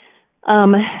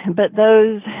 But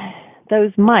those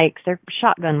mics, they're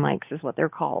shotgun mics is what they're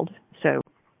called. So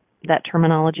that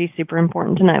terminology is super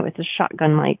important to know. It's a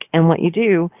shotgun mic. And what you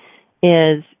do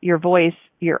is your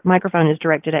microphone is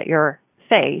directed at your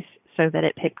face so that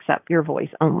it picks up your voice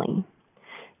only.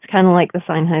 It's kind of like the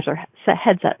Sennheiser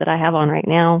headset that I have on right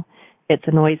now. It's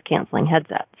a noise-canceling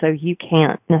headset, so you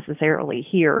can't necessarily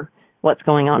hear what's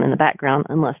going on in the background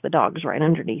unless the dog's right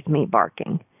underneath me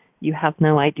barking. You have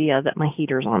no idea that my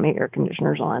heater's on, my air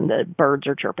conditioner's on, the birds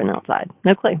are chirping outside.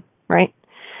 No clue, right?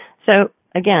 So,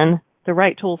 again, the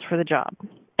right tools for the job.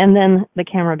 And then the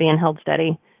camera being held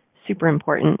steady, super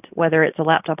important, whether it's a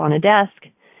laptop on a desk.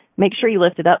 Make sure you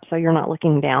lift it up so you're not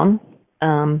looking down.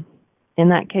 In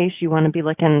that case, you want to be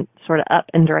looking sort of up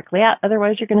and directly out.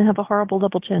 Otherwise, you're going to have a horrible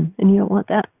double chin, and you don't want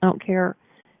that. I don't care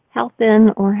how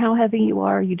thin or how heavy you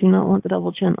are. You do not want the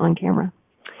double chin on camera.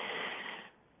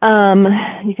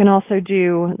 You can also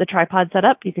do the tripod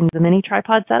setup. You can do the mini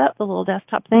tripod setup, the little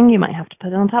desktop thing. You might have to put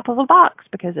it on top of a box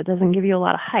because it doesn't give you a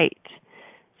lot of height.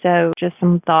 So just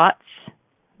some thoughts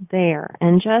there.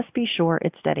 And just be sure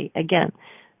it's steady. Again,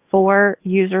 for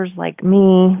users like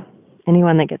me,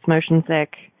 anyone that gets motion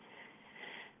sick,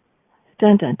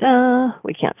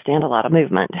 we can't stand a lot of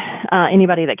movement.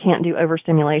 Anybody that can't do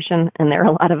overstimulation, and there are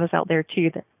a lot of us out there too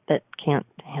that can't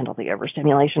handle the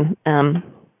overstimulation.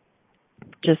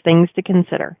 Just things to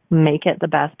consider. Make it the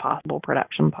best possible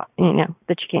production,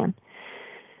 that you can.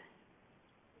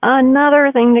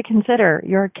 Another thing to consider,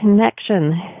 your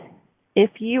connection.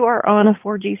 If you are on a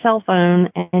 4G cell phone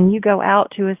and you go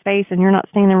out to a space and you're not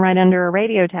standing right under a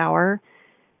radio tower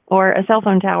or a cell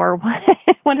phone tower,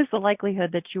 what is the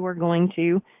likelihood that you are going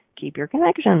to keep your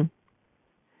connection?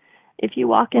 If you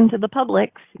walk into the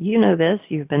Publix, you know this,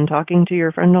 you've been talking to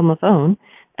your friend on the phone,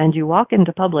 and you walk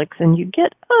into Publix and you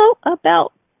get,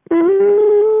 about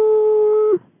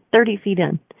 30 feet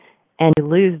in, and you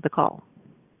lose the call.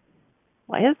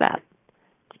 Why is that?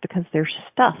 It's because there's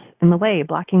stuff in the way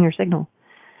blocking your signal.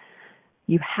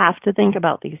 You have to think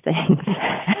about these things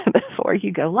before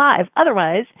you go live.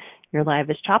 Otherwise, your live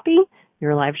is choppy,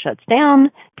 your live shuts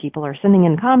down, people are sending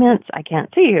in comments, I can't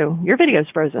see you, your video's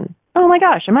frozen. Oh my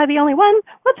gosh, am I the only one?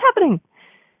 What's happening?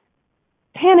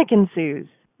 Panic ensues.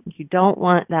 You don't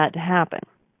want that to happen.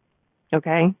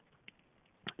 Okay?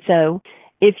 So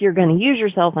if you're going to use your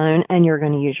cell phone, and you're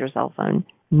going to use your cell phone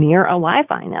near a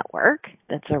Wi-Fi network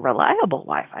that's a reliable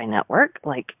Wi-Fi network,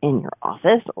 like in your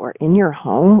office or in your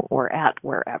home or at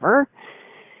wherever,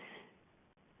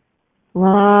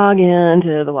 log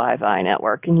into the Wi-Fi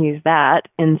network and use that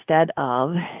instead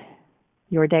of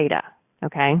your data,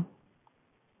 okay?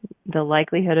 The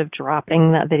likelihood of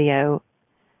dropping that video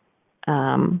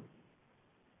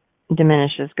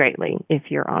diminishes greatly if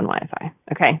you're on Wi-Fi,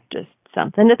 okay? Just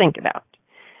something to think about,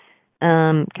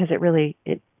 because it really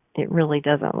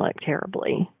doesn't look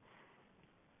terribly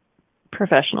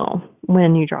professional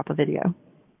when you drop a video.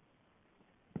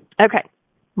 Okay,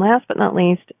 last but not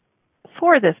least,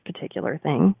 for this particular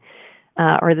thing,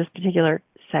 or this particular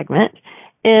segment,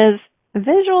 is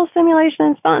visual stimulation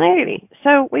and spontaneity.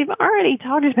 So we've already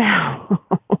talked about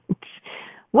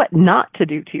what not to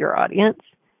do to your audience.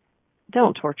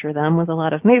 Don't torture them with a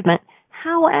lot of movement.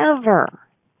 However,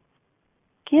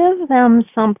 give them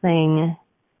something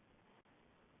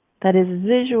that is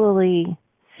visually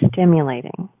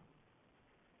stimulating.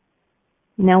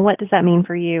 Now, what does that mean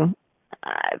for you?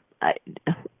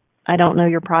 I don't know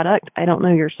your product. I don't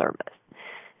know your service.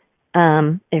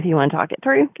 If you want to talk it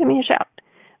through, give me a shout.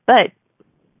 But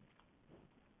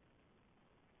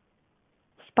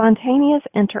spontaneous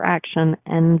interaction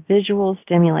and visual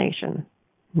stimulation,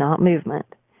 not movement.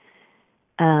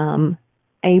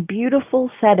 A beautiful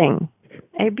setting,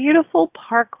 a beautiful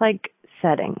park-like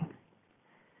setting.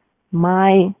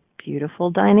 My beautiful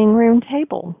dining room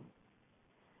table.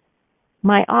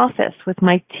 My office with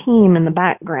my team in the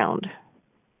background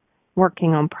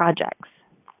working on projects.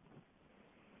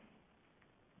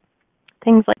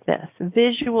 Things like this.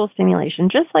 Visual stimulation.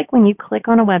 Just like when you click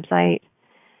on a website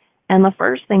and the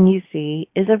first thing you see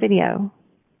is a video.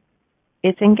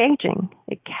 It's engaging.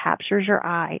 It captures your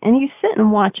eye. And you sit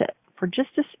and watch it for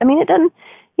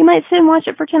you might sit and watch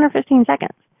it for 10 or 15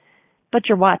 seconds, but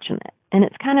you're watching it. And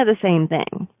it's kind of the same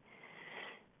thing.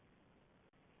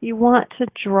 You want to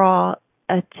draw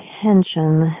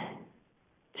attention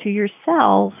to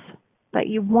yourself, but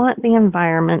you want the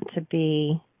environment to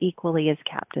be equally as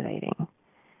captivating.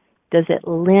 Does it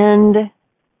lend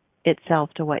itself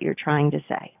to what you're trying to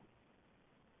say?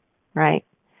 Right?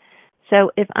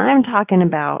 So if I'm talking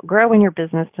about growing your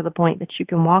business to the point that you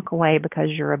can walk away because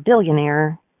you're a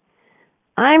billionaire,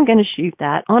 I'm going to shoot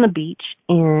that on a beach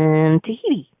in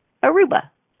Tahiti, Aruba.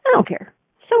 I don't care.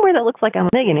 Somewhere that looks like I'm a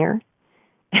millionaire.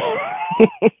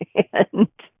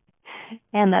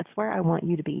 and that's where I want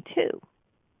you to be too.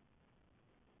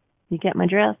 You get my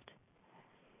drift?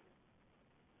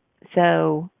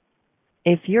 So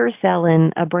if you're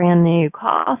selling a brand new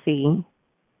coffee,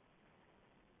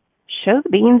 show the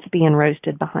beans being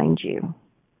roasted behind you.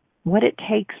 What it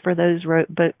takes for those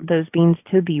beans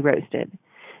to be roasted.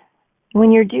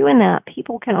 When you're doing that,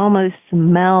 people can almost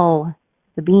smell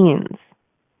the beans.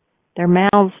 Their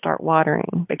mouths start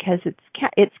watering because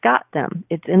it's got them.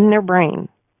 It's in their brain.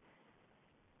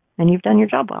 And you've done your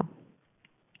job well.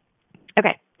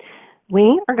 Okay.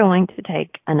 We are going to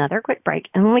take another quick break.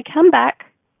 And when we come back,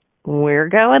 we're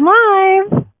going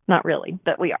live. not really,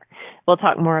 but we are. We'll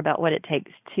talk more about what it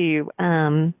takes to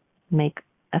make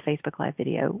a Facebook Live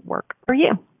video work for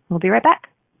you. We'll be right back.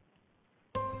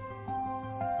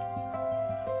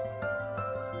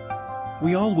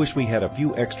 We all wish we had a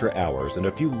few extra hours and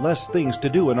a few less things to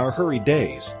do in our hurried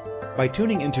days. By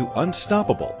tuning into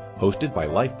Unstoppable, hosted by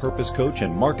life purpose coach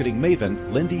and marketing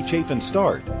maven Lindy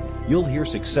Chafin-Start, you'll hear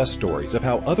success stories of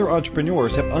how other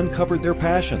entrepreneurs have uncovered their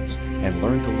passions and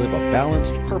learned to live a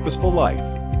balanced, purposeful life.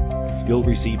 You'll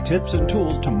receive tips and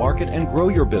tools to market and grow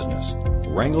your business,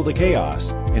 wrangle the chaos,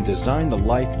 and design the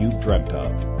life you've dreamt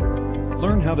of.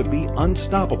 Learn how to be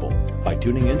unstoppable by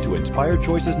tuning in to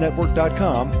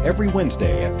InspiredChoicesNetwork.com every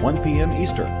Wednesday at 1 p.m.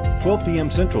 Eastern, 12 p.m.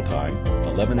 Central Time,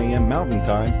 11 a.m. Mountain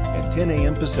Time, and 10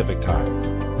 a.m. Pacific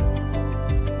Time.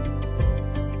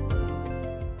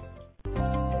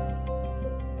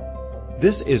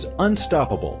 This is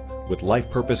Unstoppable with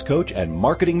life purpose coach and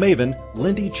marketing maven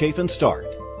Lindy Chafin-Start.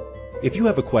 If you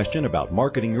have a question about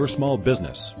marketing your small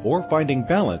business or finding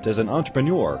balance as an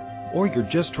entrepreneur, or you're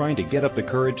just trying to get up the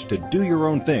courage to do your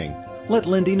own thing, let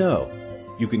Lindy know.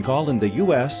 You can call in the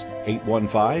U.S.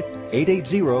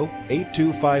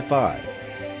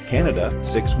 815-880-8255, Canada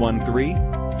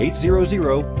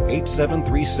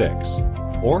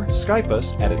 613-800-8736, or Skype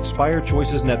us at Inspired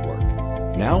Choices Network.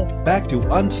 Now, back to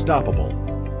Unstoppable.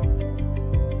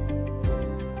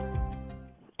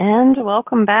 And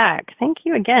welcome back. Thank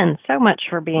you again so much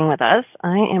for being with us.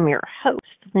 I am your host,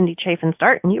 Lindy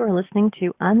Chafin-Start, and you are listening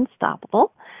to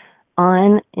Unstoppable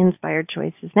on Inspired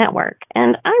Choices Network.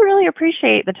 And I really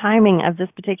appreciate the timing of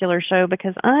this particular show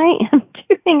because I am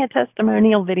doing a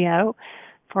testimonial video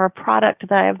for a product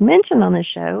that I've mentioned on this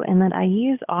show and that I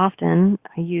use often,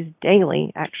 I use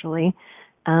daily actually,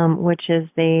 which is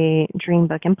the Dream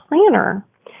Book and Planner.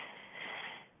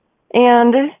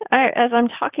 And as I'm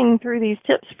talking through these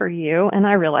tips for you, and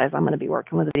I realize I'm going to be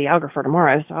working with a videographer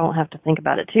tomorrow, so I won't have to think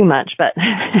about it too much, but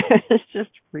it's just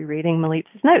rereading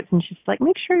Malitz's notes, and she's like,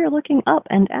 make sure you're looking up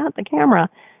and at the camera.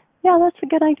 Yeah, that's a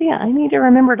good idea. I need to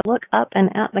remember to look up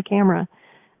and at the camera.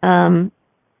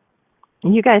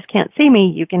 You guys can't see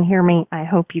me. You can hear me. I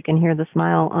hope you can hear the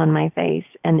smile on my face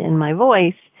and in my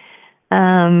voice.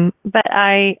 But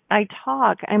I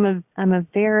talk. I'm a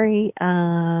very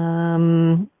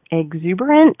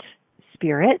exuberant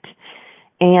spirit,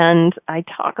 and I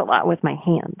talk a lot with my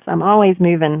hands. I'm always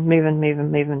moving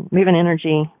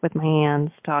energy with my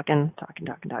hands, talking.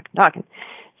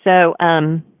 So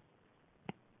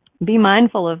be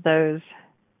mindful of those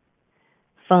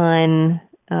fun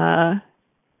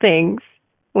things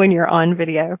when you're on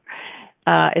video.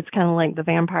 It's kind of like the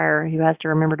vampire who has to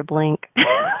remember to blink.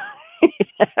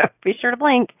 Be sure to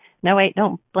blink. No, wait,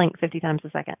 don't blink 50 times a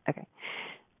second. Okay.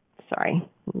 Sorry.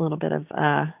 A little bit of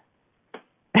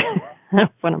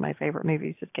one of my favorite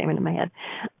movies just came into my head.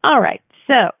 All right.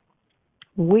 So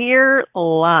we're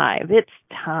live. It's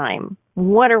time.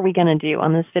 What are we going to do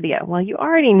on this video? Well, you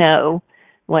already know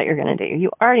what you're going to do.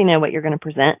 You already know what you're going to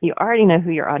present. You already know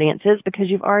who your audience is because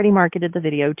you've already marketed the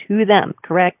video to them,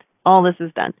 correct? All this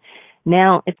is done.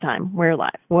 Now it's time. We're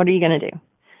live. What are you going to do?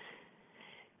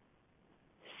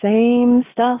 Same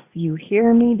stuff you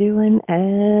hear me doing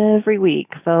every week,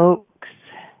 folks.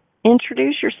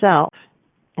 Introduce yourself.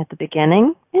 At the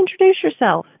beginning, introduce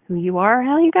yourself, who you are,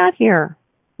 how you got here.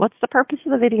 What's the purpose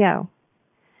of the video?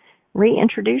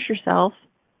 Reintroduce yourself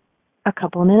a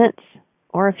couple of minutes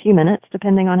or a few minutes,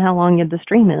 depending on how long the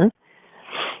stream is.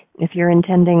 If you're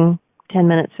intending 10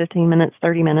 minutes, 15 minutes,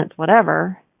 30 minutes,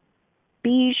 whatever,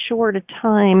 be sure to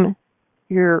time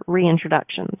your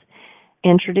reintroductions.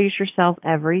 Introduce yourself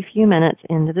every few minutes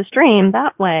into the stream.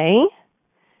 That way,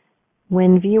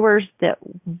 when viewers that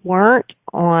weren't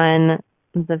on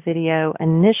the video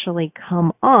initially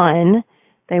come on,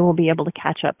 they will be able to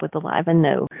catch up with the live and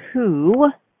know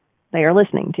who they are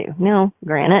listening to. Now,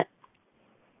 granted,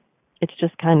 it's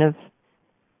just kind of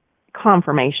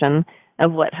confirmation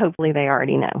of what hopefully they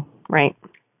already know, right?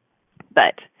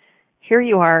 But here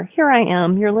you are. Here I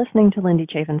am. You're listening to Lindy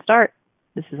Chafin-Start.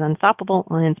 This is Unstoppable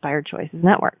on Inspired Choices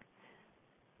Network.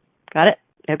 Got it?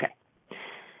 Okay.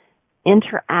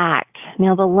 Interact.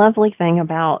 Now, the lovely thing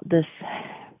about this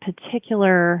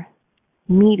particular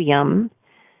medium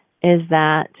is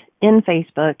that in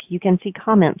Facebook, you can see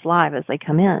comments live as they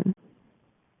come in.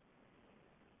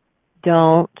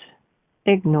 Don't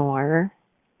ignore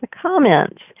the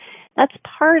comments. That's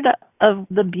part of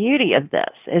the beauty of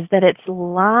this, is that it's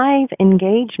live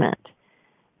engagement.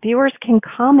 Viewers can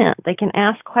comment, they can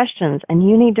ask questions, and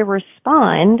you need to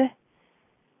respond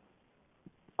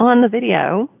on the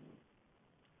video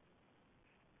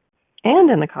and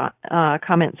in the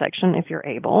comment section if you're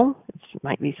able. It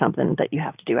might be something that you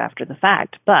have to do after the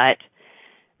fact, but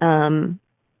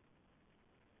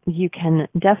you can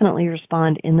definitely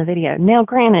respond in the video. Now,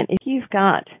 granted, if you've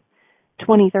got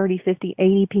 20, 30, 50,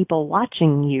 80 people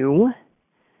watching you,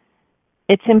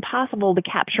 it's impossible to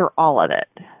capture all of it,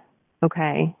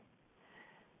 okay?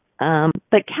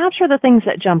 But capture the things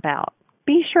that jump out.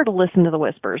 Be sure to listen to the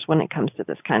whispers when it comes to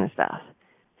this kind of stuff.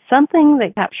 Something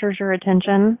that captures your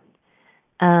attention,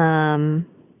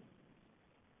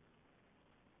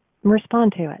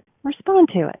 respond to it. Respond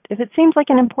to it. If it seems like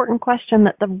an important question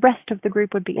that the rest of the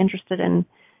group would be interested in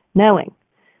knowing.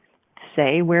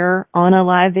 Say we're on a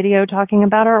live video talking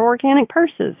about our organic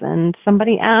purses and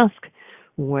somebody asks,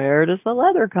 where does the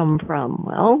leather come from?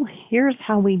 Well, here's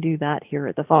how we do that here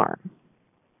at the farm.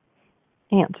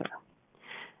 Answer.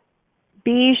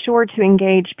 Be sure to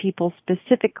engage people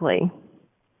specifically.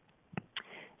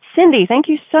 Cindy, thank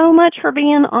you so much for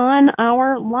being on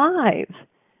our live.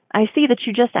 I see that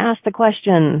you just asked the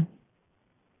question,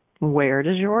 where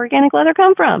does your organic leather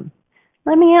come from?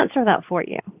 Let me answer that for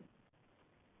you.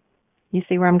 You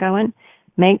see where I'm going?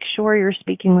 Make sure you're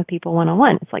speaking with people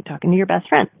one-on-one. It's like talking to your best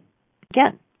friend.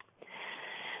 Again.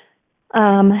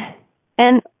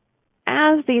 And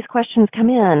as these questions come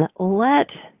in, let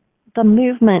the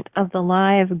movement of the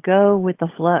live go with the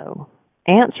flow.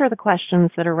 Answer the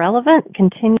questions that are relevant,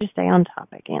 continue to stay on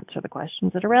topic. Answer the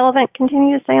questions that are relevant,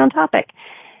 continue to stay on topic.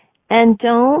 And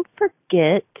don't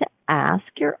forget to ask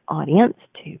your audience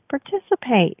to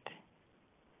participate.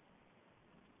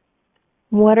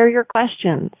 What are your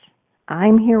questions?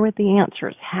 I'm here with the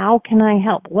answers. How can I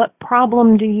help? What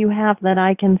problem do you have that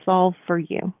I can solve for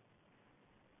you?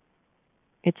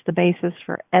 It's the basis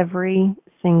for every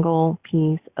single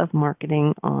piece of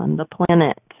marketing on the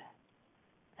planet.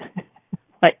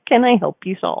 What can I help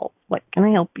you solve? What can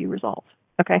I help you resolve?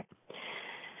 Okay.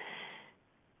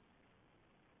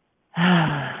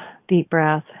 Deep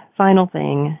breath. Final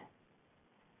thing.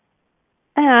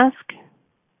 Ask.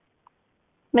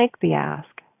 Make the ask.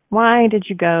 Why did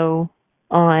you go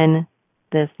on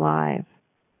this live?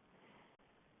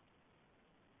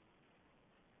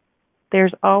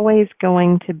 There's always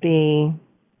going to be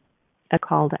a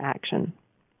call to action.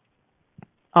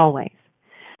 Always.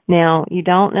 Now, you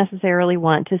don't necessarily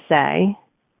want to say,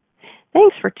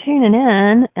 thanks for tuning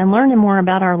in and learning more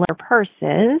about our leather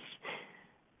purses.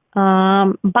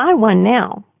 Buy one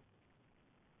now.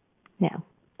 No,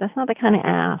 that's not the kind of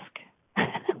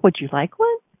ask. Would you like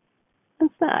one?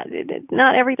 That's not.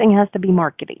 Not everything has to be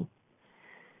marketing.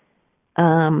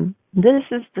 This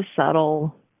is the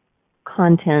subtle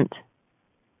content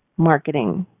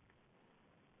marketing.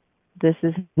 This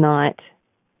is not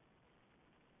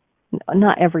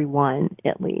everyone,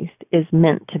 at least, is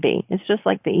meant to be. It's just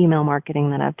like the email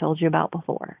marketing that I've told you about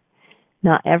before.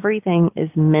 Not everything is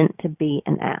meant to be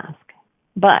an ask.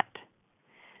 But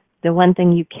the one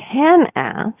thing you can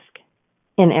ask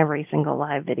in every single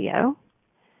live video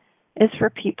is for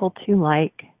people to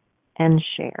like and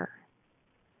share.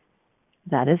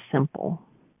 That is simple.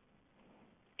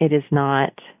 It is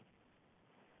not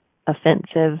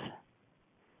offensive.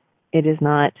 It is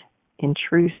not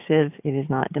intrusive. It is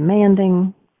not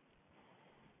demanding.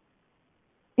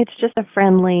 It's just a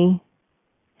friendly,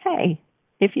 hey,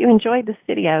 if you enjoyed this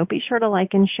video, be sure to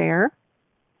like and share.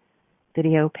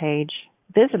 Video page.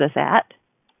 Visit us at.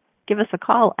 Give us a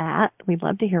call at. We'd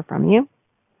love to hear from you.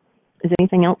 Is there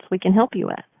anything else we can help you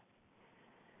with?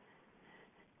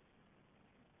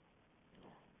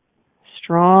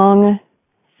 Strong,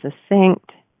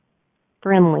 succinct,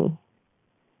 friendly.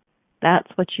 That's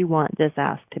what you want this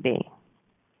ask to be,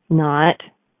 not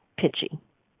pitchy.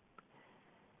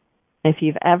 If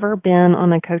you've ever been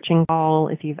on a coaching call,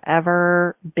 if you've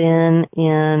ever been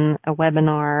in a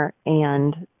webinar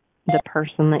and the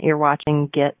person that you're watching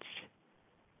gets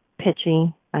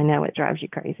pitchy, I know it drives you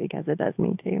crazy because it does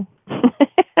me too.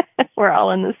 We're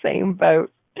all in the same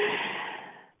boat.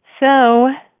 So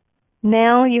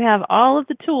now you have all of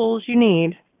the tools you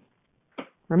need.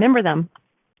 Remember them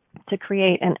to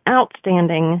create an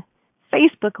outstanding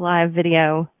Facebook Live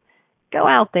video. Go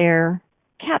out there,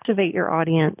 captivate your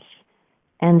audience,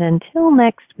 and until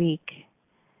next week,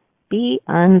 be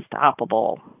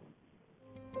unstoppable.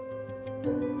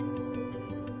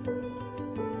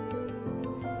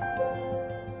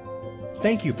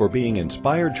 Thank you for being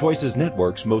Inspired Choices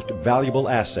Network's most valuable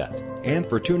asset and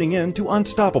for tuning in to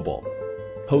Unstoppable.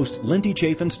 Host Lindy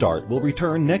Chafin-Start will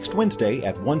return next Wednesday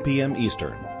at 1 p.m.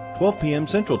 Eastern, 12 p.m.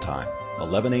 Central Time,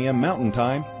 11 a.m. Mountain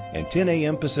Time, and 10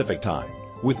 a.m. Pacific Time,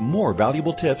 with more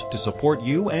valuable tips to support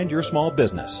you and your small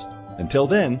business. Until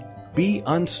then, be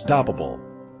unstoppable.